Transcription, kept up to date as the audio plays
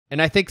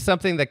And I think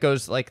something that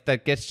goes like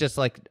that gets just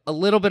like a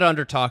little bit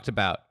under talked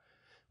about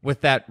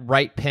with that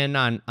right pin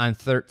on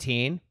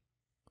 13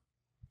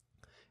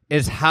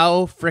 is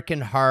how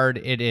freaking hard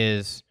it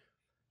is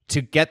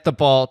to get the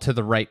ball to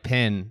the right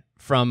pin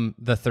from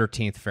the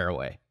 13th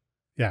fairway.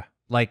 Yeah.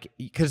 Like,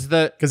 because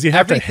you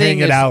have to hang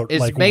it out, is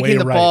like making way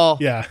the right. ball.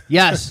 Yeah.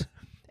 Yes.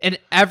 And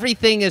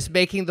everything is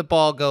making the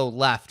ball go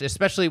left,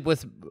 especially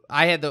with,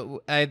 I had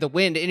the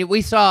wind, and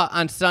we saw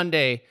on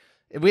Sunday,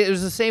 it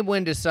was the same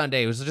wind as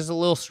Sunday. It was just a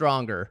little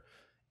stronger.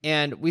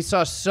 And we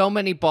saw so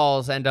many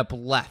balls end up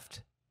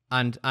left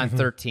on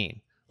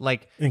 13.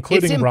 Like,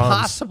 including it's Ron's.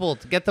 impossible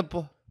to get the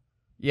ball.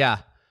 Yeah.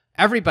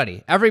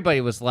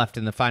 Everybody was left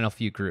in the final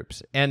few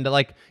groups. And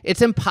like,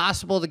 it's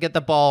impossible to get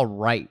the ball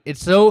right.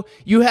 It's so,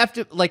 you have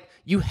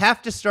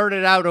to start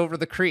it out over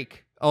the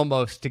creek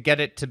almost to get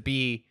it to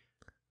be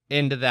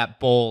into that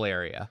bowl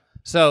area.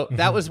 So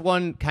that was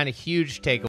one kind of huge takeaway.